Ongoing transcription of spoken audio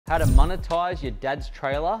How to monetize your dad's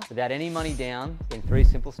trailer without any money down in 3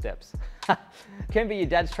 simple steps. It can be your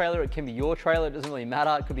dad's trailer, it can be your trailer, it doesn't really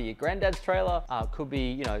matter. It could be your granddad's trailer, it could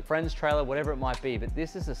be, you know, friend's trailer, whatever it might be. But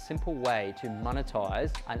this is a simple way to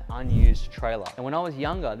monetize an unused trailer. And when I was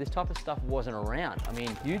younger, this type of stuff wasn't around. I mean,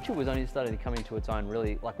 YouTube was only starting to come into its own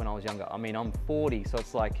really like when I was younger. I mean, I'm 40, so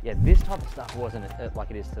it's like, yeah, this type of stuff wasn't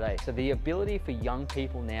like it is today. So the ability for young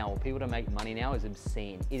people now, or people to make money now, is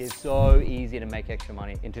obscene. It is so easy to make extra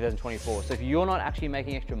money in 2024. So if you're not actually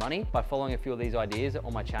making extra money by following a few of these ideas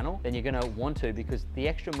on my channel, then you're gonna want to, because the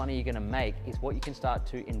extra money you're gonna make is what you can start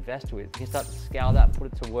to invest with. You can start to scale that,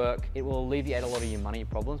 put it to work. It will alleviate a lot of your money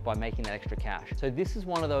problems by making that extra cash. So this is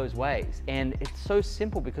one of those ways. And it's so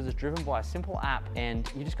simple because it's driven by a simple app,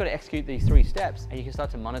 and you just gotta execute these 3 steps and you can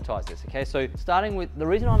start to monetize this, okay? So starting with, the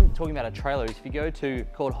reason I'm talking about a trailer is if you go to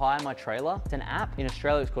called Hire My Trailer, it's an app. In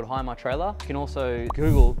Australia, it's called Hire My Trailer. You can also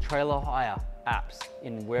Google trailer hire apps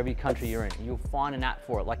in wherever country you're in, and you'll find an app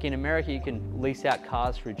for it. Like in America, you can lease out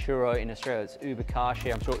cars through Turo. In Australia, it's Uber Car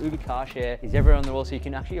Share. I'm sure Uber Car Share is everywhere in the world, so you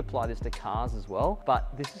can actually apply this to cars as well.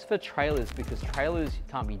 But this is for trailers because trailers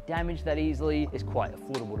can't be damaged that easily. It's quite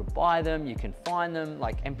affordable to buy them. You can find them,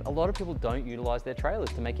 like, and a lot of people don't utilize their trailers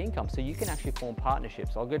to make income. So you can actually form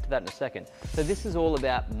partnerships. I'll get to that in a second. So this is all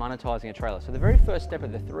about monetizing a trailer. So the very first step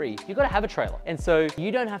of the 3, you've got to have a trailer. And so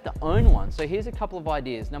you don't have to own one. So here's a couple of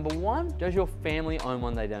ideas. Number 1, does your family own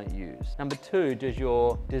one they don't use? Number 2,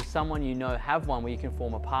 does someone you know have one where you can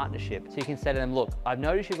form a partnership? So you can say to them, look, I've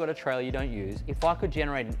noticed you've got a trailer you don't use. If I could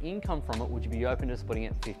generate an income from it, would you be open to splitting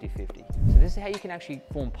it 50-50? So this is how you can actually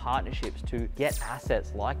form partnerships to get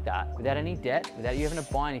assets like that without any debt, without you having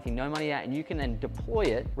to buy anything, no money out, and you can then deploy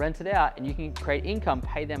it, rent it out, and you can create income,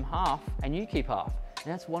 pay them half, and you keep half.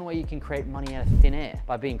 And that's one way you can create money out of thin air,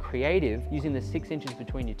 by being creative, using the 6 inches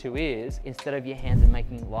between your 2 ears instead of your hands, and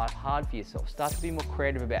making life hard for yourself. Start to be more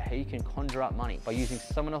creative about how you can conjure up money by using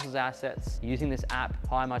someone else's assets, using this app,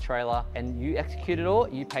 Hire My Trailer, and you execute it all,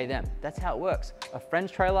 you pay them. That's how it works. A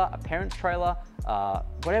friend's trailer, a parent's trailer,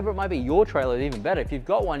 whatever it might be, your trailer is even better. If you've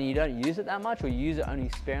got one and you don't use it that much, or you use it only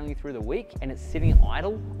sparingly through the week and it's sitting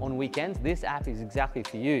idle on weekends, this app is exactly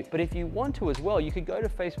for you. But if you want to as well, you could go to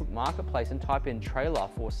Facebook Marketplace and type in trailer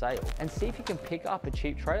for sale and see if you can pick up a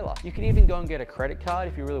cheap trailer. You could even go and get a credit card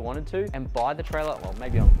if you really wanted to and buy the trailer. Well,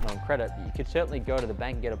 maybe not on credit, but you could certainly go to the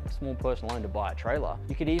bank and get a small personal loan to buy a trailer.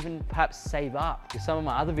 You could even perhaps save up. With some of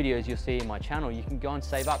my other videos you'll see in my channel, you can go and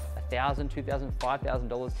save up $1,000, $2,000,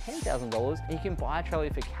 $5,000, $10,000, and you can buy a trailer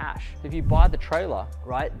for cash. So if you buy the trailer,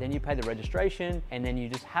 right, then you pay the registration and then you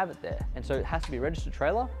just have it there. And so it has to be a registered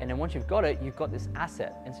trailer. And then once you've got it, you've got this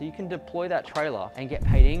asset. And so you can deploy that trailer and get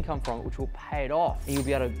paid income from it, which will pay it off. And you'll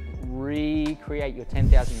be able to recreate your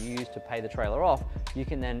 10,000 you used to pay the trailer off. You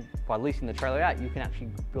can then, by leasing the trailer out, you can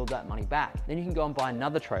actually build that money back. Then you can go and buy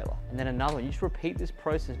another trailer and then another one. You just repeat this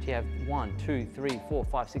process until you have 1, 2, 3, 4,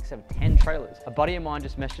 5, 6, 7, 10 trailers. A buddy of mine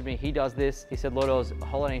just messaged me, he does this. He said, Lord, I was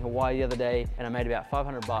holidaying in Hawaii the other day and I made about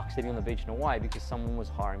 $500 sitting on the beach in Hawaii because someone was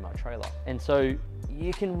hiring my trailer. And so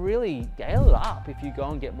you can really scale it up if you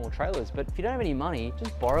go and get more trailers. But if you don't have any money,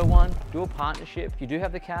 just borrow one, do a partnership. If you do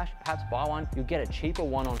have the cash, perhaps buy one. You'll get a cheaper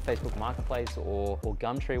one on Facebook Marketplace or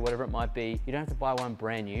Gumtree, whatever it might be. You don't have to buy one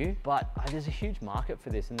brand new, but there's a huge market for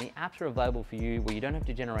this, and the apps are available for you where you don't have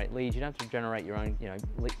to generate leads, you don't have to generate your own,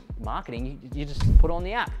 marketing. You just put it on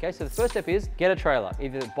the app. Okay, so the first step is get a trailer.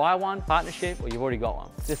 Either buy one, partnership, or you've already got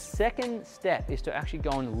one. The second step is to actually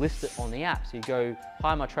go and list it on the app. So you go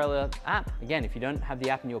Hire My Trailer app. Again, if you don't have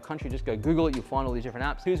the app in your country, just go Google it. You'll find all these different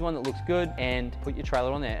apps. Choose one that looks good and put your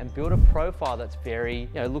trailer on there and build a profile that's very,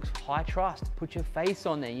 looks high trust. Put your face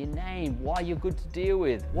on there, your name, why you're good to deal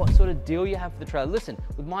with, what sort of deal you have for the trailer. Listen,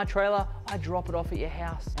 with my trailer, I drop it off at your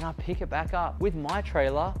house and I pick it back up. With my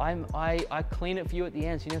trailer, I clean it for you at the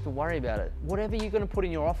end so you don't have to worry about it. Whatever you're gonna put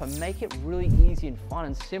in your offer, make it really easy and fun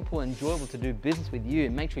and simple and enjoyable to do business with you,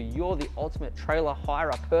 and make sure you're the ultimate trailer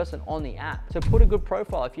hirer person on the app. So put a good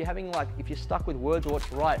profile. If you're stuck with words or what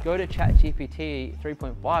to write, go to ChatGPT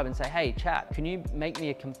 3.5 and say, hey, Chat, can you make me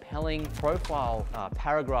a compelling profile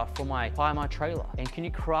paragraph for my Hire My Trailer? And can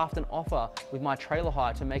you craft an offer with my trailer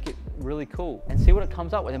hire to make it really cool? And see what it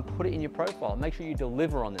comes up with and put it in your profile. Make sure you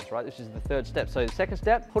deliver on this, right? This is the third step. So the second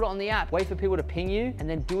step, put it on the app, wait for people to ping you, and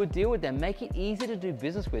then do a deal with them. Make it easy to do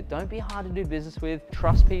business with. Don't be hard to do business with.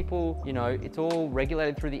 Trust people. It's all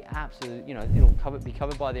regulated through the app, so it'll be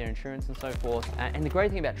covered by their insurance and so forth. And the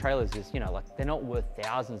great thing about trailers is, they're not worth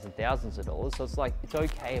thousands and thousands of dollars. So it's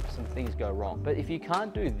okay if some things go wrong. But if you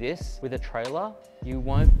can't do this with a trailer, you're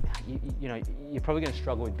probably going to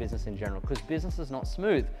struggle with business in general, because business is not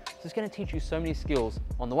smooth. So it's going to teach you so many skills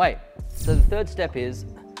on the way. So the third step is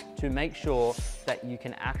to make sure that you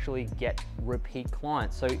can actually get repeat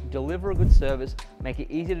clients. So deliver a good service, make it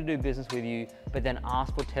easy to do business with you, but then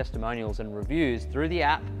ask for testimonials and reviews through the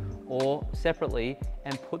app or separately,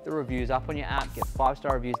 and put the reviews up on your app, get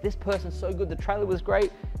 5-star reviews. This person's so good, the trailer was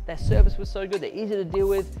great, their service was so good, they're easy to deal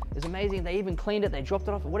with, it's amazing, they even cleaned it, they dropped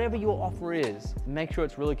it off, whatever your offer is, make sure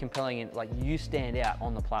it's really compelling and like you stand out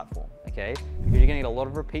on the platform, okay? Because you're gonna get a lot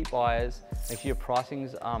of repeat buyers, make sure your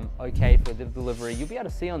pricing's okay for the delivery. You'll be able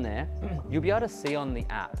to see on there, you'll be able to see on the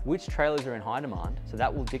app which trailers are in high demand, so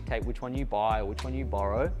that will dictate which one you buy or which one you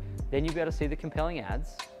borrow. Then you'll be able to see the compelling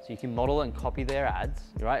ads, so you can model and copy their ads,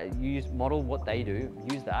 right? Model what they do,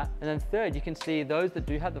 use that. And then third, you can see those that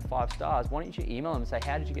do have the 5 stars, why don't you email them and say,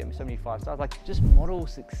 how did you get me so many 5 stars? Like, just model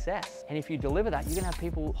success. And if you deliver that, you're gonna have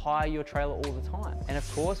people hire your trailer all the time. And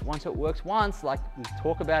of course, once it works once, like we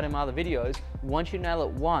talk about in my other videos, once you nail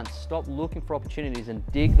it once, stop looking for opportunities and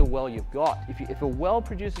dig the well you've got. If a well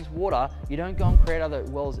produces water, you don't go and create other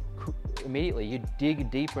wells immediately, you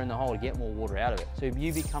dig deeper in the hole to get more water out of it. So if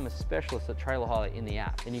you become a specialist at trailer hire in the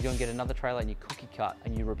app, then you go and get another trailer and you cookie cut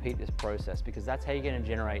and you repeat this process, because that's how you're going to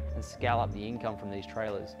generate and scale up the income from these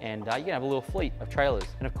trailers. And you're going to have a little fleet of trailers.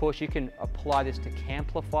 And of course you can apply this to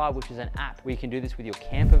Camplify, which is an app where you can do this with your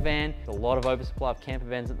camper van. There's a lot of oversupply of camper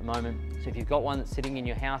vans at the moment. So if you've got one that's sitting in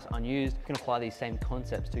your house unused, you can apply these same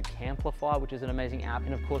concepts to Camplify, which is an amazing app.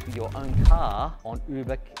 And of course with your own car on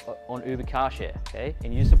Uber Car Share, okay?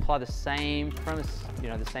 And you just apply the same premise,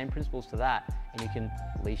 the same principles to that, and you can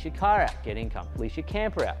lease your car out, get income, lease your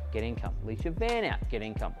camper out, get income, lease your van out, get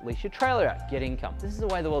income, lease your trailer out, get income. This is the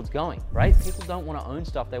way the world's going, right? People don't want to own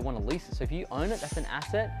stuff, they want to lease it. So if you own it, that's an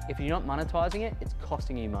asset. If you're not monetizing it, it's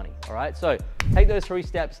costing you money, all right? So take those 3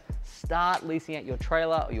 steps, start leasing out your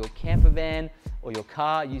trailer or your camper van or your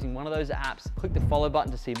car using one of those apps. Click the follow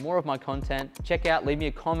button to see more of my content. Check out, leave me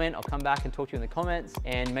a comment. I'll come back and talk to you in the comments,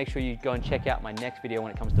 and make sure you go and check out my next video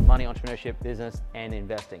when it comes to money, entrepreneurship, business, and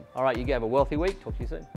investing. All right, you go have a wealthy week. Talk to you soon.